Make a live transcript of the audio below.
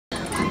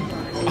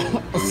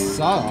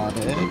saw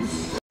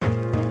this.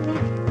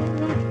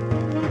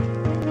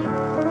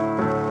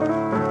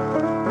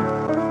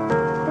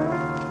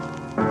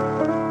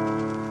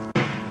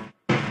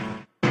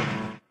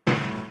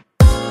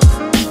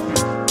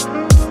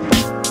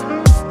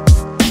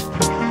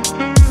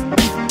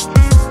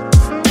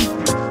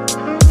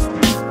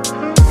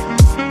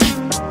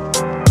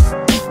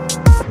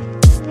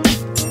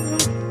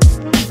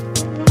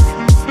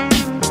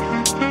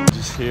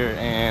 Here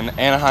in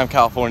Anaheim,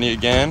 California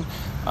again.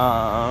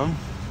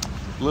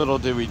 Little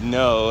did we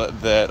know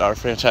that our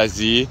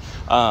franchisee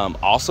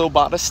also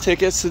bought us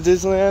tickets to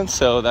Disneyland,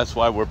 so that's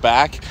why we're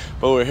back,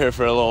 but we're here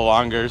for a little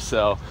longer,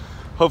 so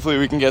hopefully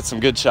we can get some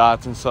good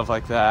shots and stuff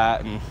like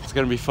that, and it's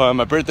gonna be fun.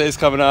 My birthday's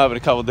coming up in a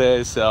couple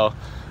days, so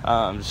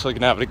just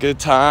looking at having a good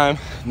time.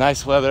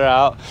 Nice weather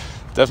out,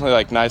 definitely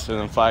like nicer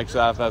than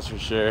Flagstaff, that's for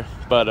sure,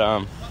 but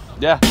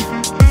yeah.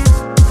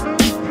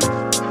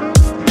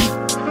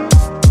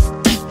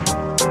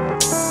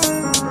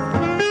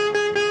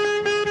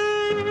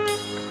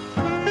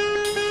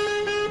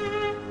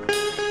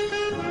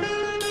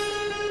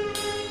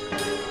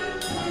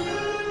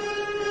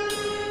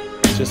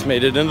 Just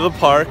made it into the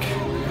park.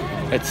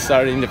 It's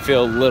starting to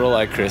feel a little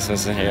like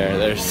Christmas in here.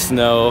 There's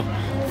snow,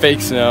 fake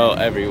snow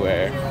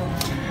everywhere.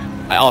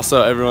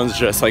 Everyone's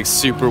dressed like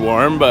super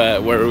warm,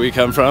 but where we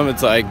come from,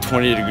 it's like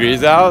 20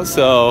 degrees out,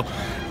 so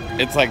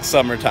it's like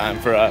summertime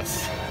for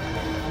us.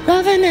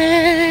 Loving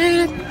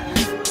it!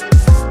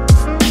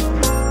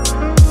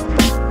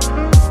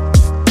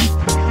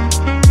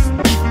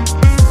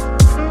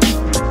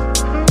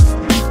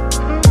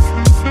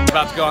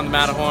 About to go on the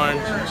Matterhorn.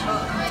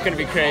 It's gonna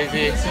be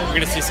crazy. We're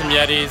gonna see some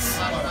Yetis.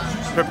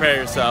 Prepare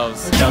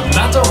yourselves. The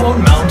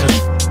Matterhorn Mountain.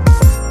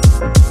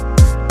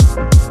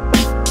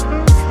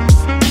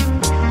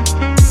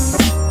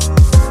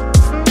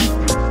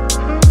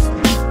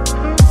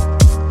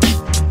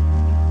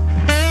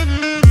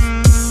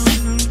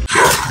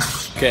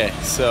 Okay,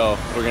 so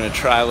we're gonna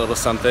try a little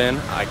something.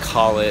 I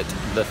call it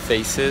the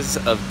Faces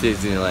of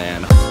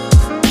Disneyland.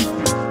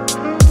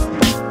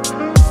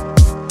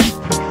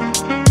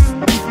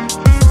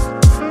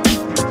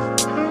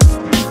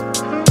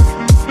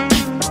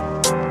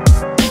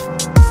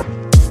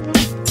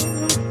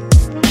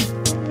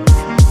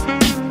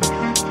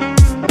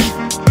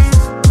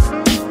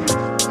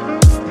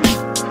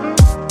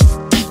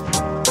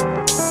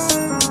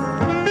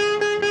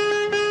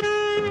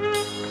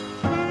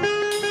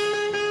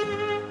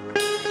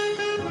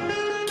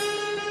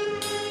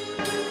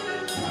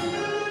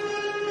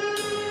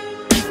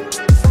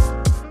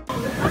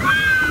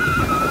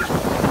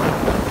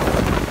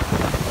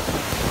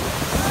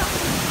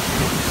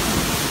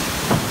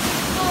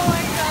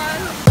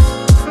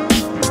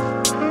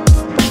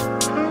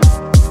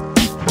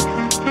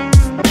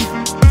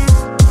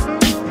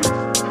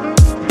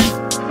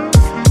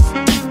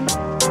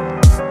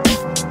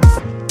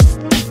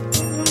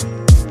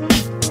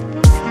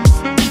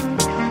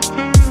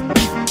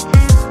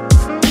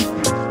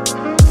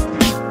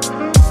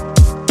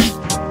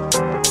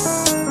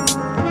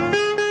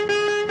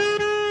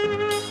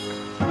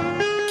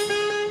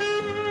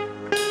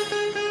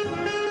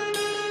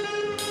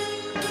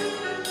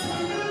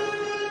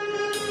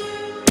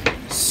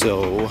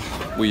 So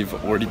we've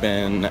already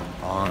been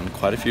on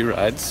quite a few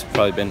rides.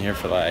 Probably been here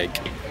for like,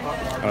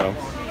 I don't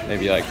know,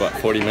 maybe like what,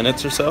 40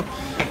 minutes or so.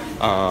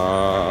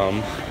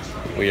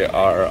 We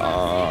are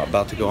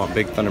about to go on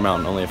Big Thunder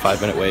Mountain, only a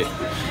 5-minute wait.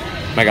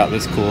 I got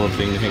this cool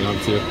thing to hang on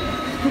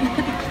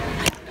to.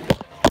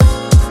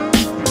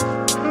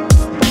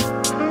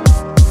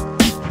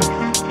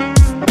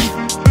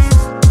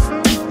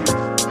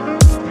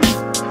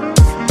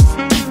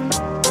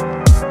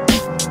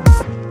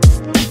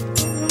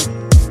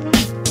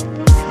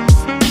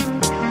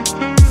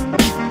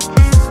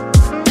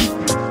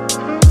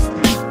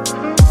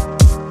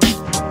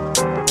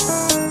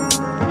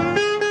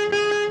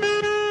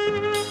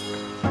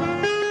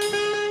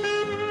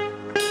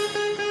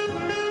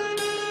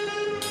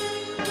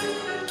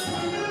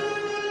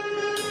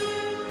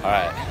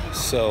 Alright,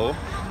 so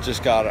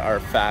just got our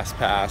fast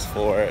pass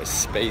for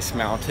Space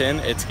Mountain.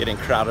 It's getting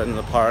crowded in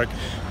the park,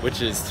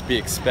 which is to be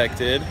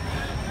expected,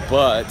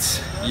 but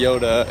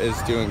Yoda is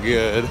doing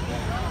good,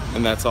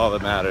 and that's all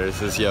that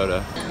matters is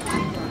Yoda.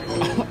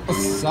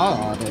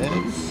 Saw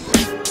this.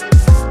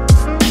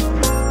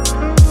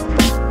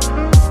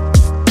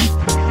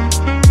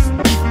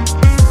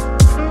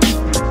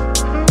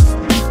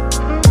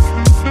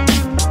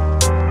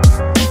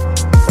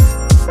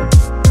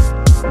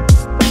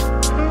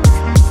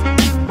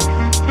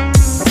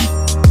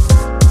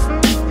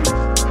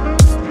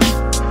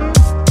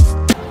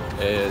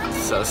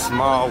 It's a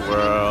small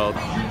world.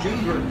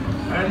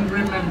 And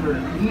remember,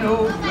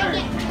 no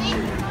flag.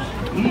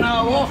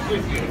 Now off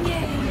with you.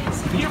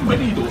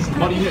 Bienvenidos,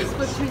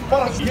 marineros.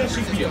 Para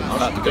siguiente día.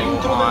 About to go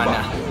on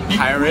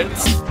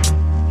Pirates.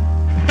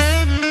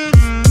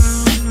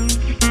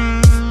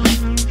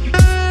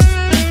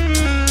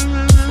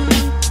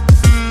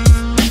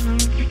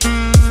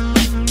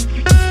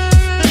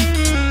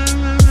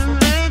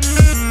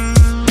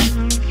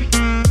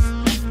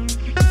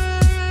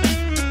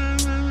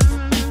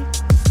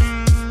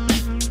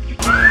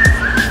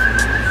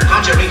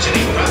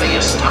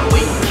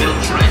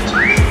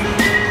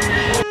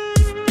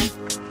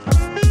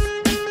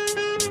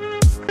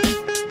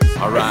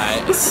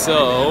 Alright,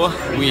 so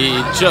we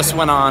just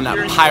went on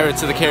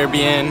Pirates of the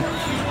Caribbean.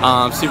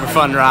 Super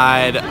fun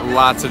ride,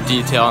 lots of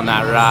detail on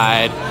that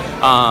ride.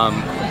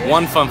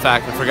 One fun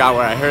fact, I forgot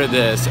where I heard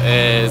this,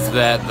 is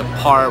that the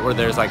part where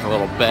there's like a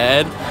little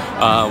bed,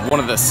 one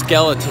of the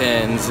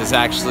skeletons is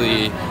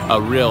actually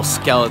a real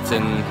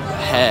skeleton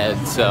head,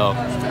 so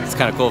it's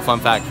kind of cool, fun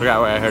fact,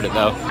 forgot where I heard it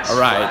though.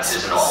 Alright,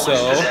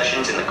 so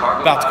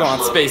about to go on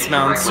Space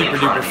Mountain, super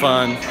duper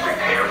fun.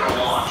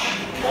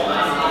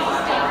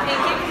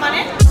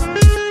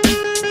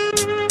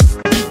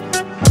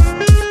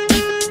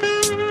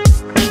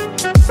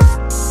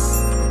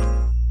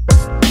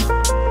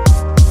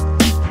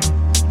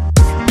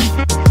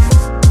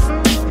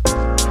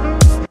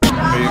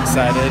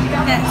 Excited?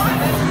 Yes.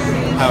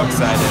 How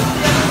excited?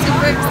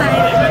 Super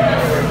excited.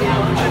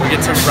 We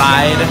get to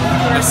ride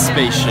a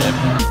spaceship.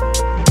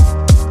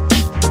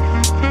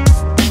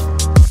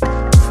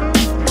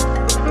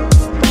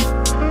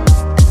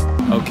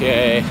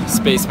 Okay,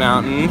 Space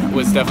Mountain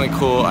was definitely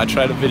cool. I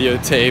tried to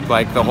videotape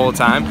like the whole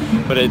time,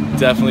 but it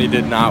definitely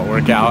did not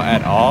work out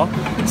at all.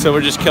 So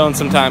we're just killing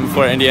some time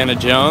before Indiana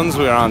Jones.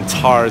 We're on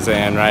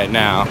Tarzan right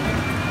now.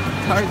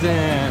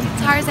 Tarzan!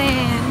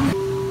 Tarzan!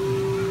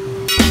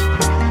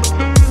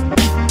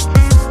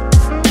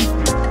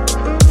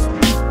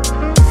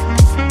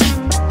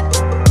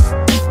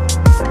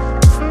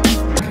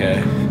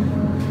 Okay,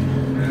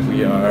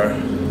 we are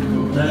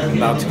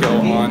about to go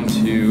on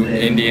to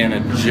Indiana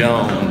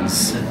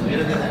Jones.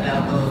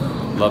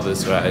 Love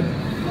this ride.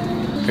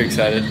 Are you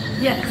excited?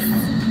 Yes.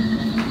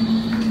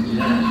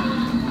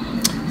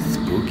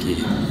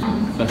 Spooky.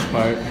 Best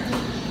part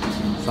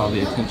is all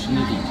the attention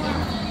to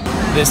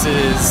detail. This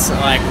is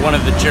like one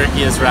of the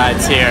jerkiest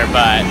rides here,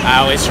 but I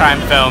always try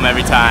and film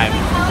every time.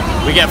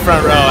 We get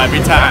front row every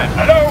time.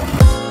 Hello!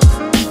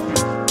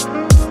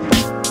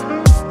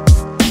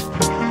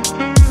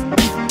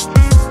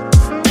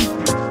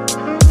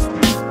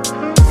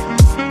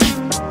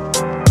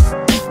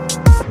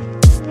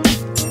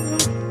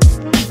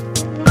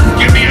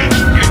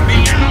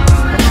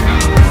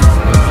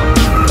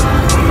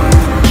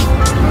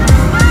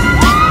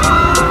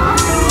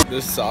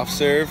 Soft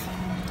serve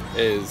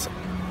is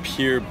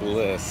pure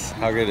bliss.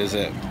 How good is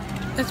it?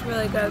 It's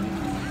really good.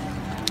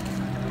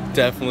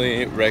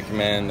 Definitely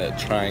recommend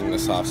trying the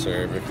soft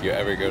serve if you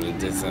ever go to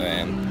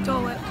Disneyland.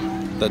 Dole Whip.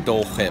 The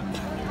Dole Whip.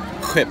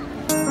 Whip.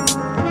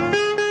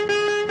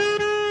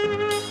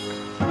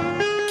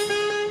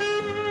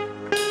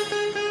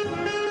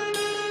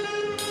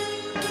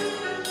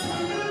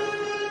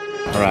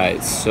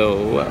 Alright,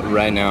 so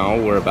right now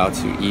we're about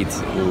to eat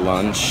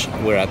lunch.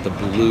 We're at the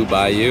Blue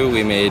Bayou.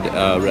 We made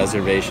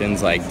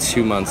reservations like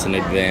 2 months in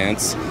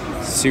advance.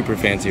 Super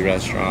fancy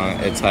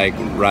restaurant. It's like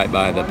right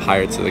by the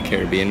Pirates of the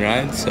Caribbean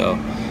ride, so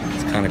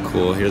it's kind of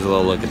cool. Here's a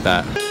little look at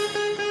that.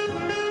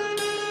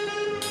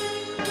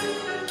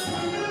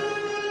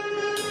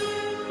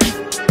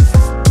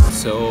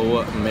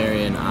 So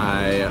Mary and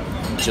I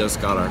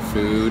just got our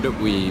food.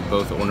 We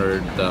both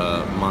ordered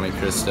the Monte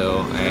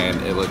Cristo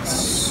and it looks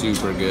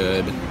super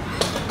good.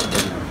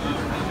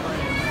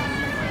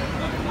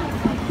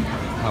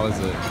 How is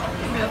it?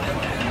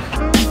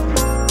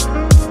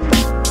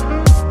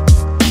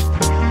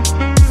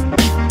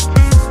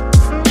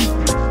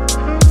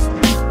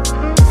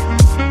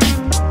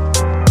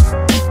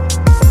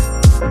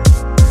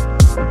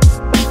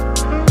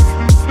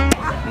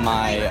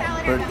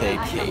 My birthday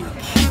cake.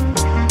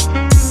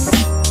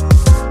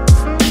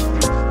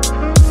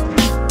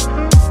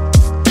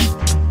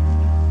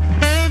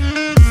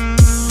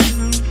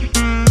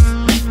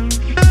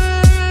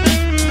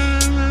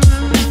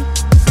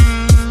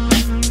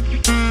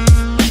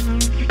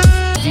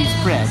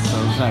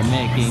 Are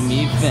making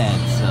me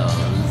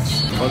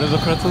pretzels. What are the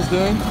pretzels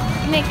doing?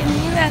 Making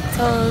me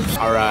pretzels.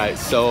 Alright,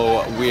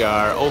 so we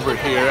are over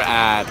here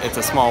at It's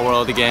a Small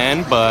World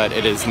again, but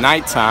it is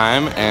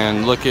nighttime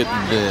and look at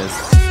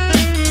this.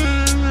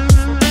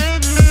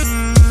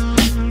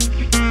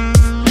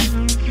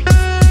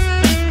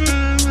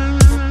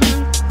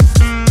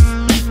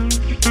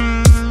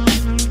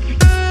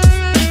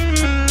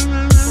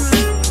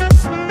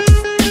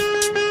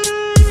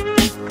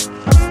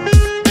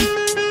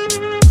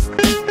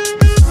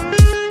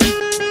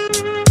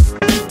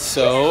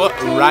 So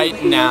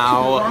right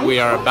now we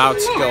are about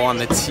to go on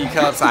the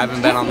teacups. I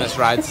haven't been on this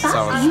ride since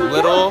I was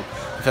little.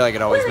 I feel like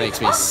it always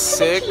makes me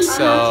sick,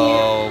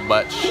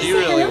 but she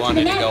really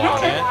wanted to go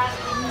on it.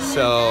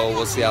 So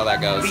we'll see how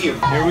that goes. Here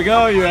we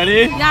go, you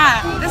ready?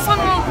 Yeah, this one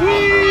will.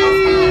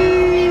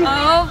 Whee!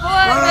 Oh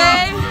boy,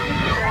 babe.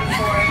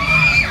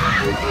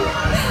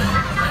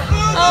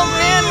 Oh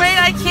man, wait,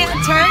 I can't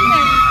turn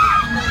it.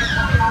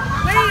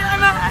 Wait,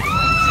 I'm not.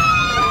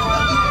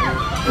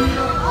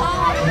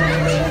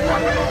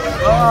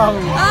 Oh,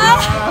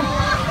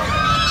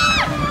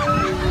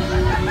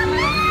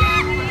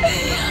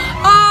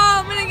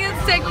 I'm gonna get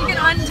sick. We can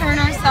unturn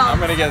ourselves. I'm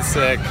gonna get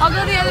sick. I'll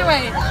go the other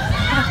way.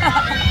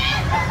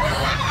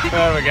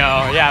 There we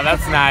go. Yeah,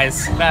 that's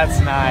nice. That's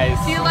nice.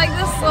 Do you like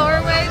the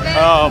slower way then?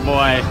 Oh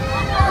boy.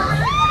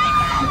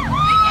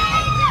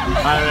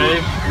 All right,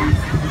 ready?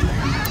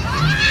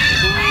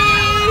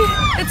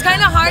 It's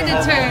kind of hard to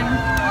turn.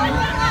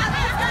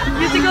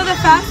 You have to go the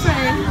fast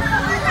way.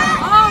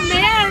 Oh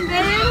man,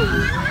 babe.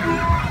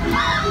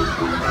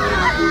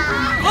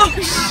 Oh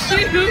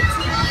shoot.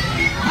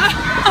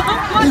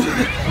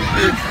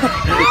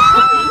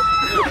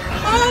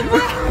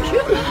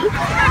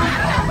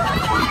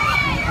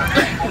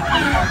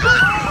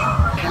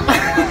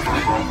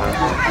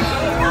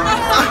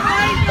 Oh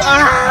my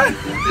god.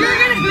 You're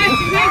gonna make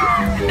me sick.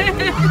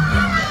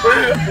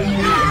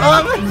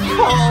 I'm gonna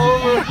fall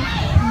over.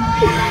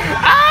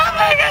 Ah,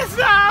 make it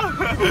stop!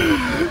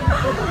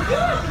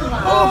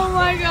 Oh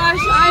my gosh,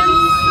 I'm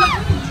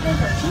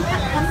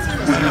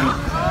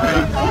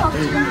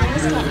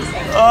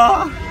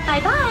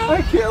Bye-bye.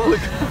 I can't look.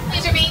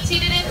 Please remain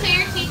seated into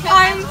your teacup.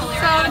 I'm so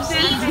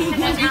dizzy.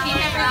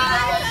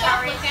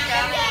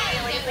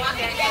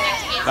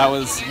 That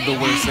was the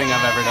worst thing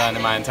I've ever done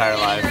in my entire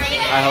life.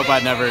 I hope I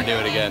never do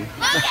it again.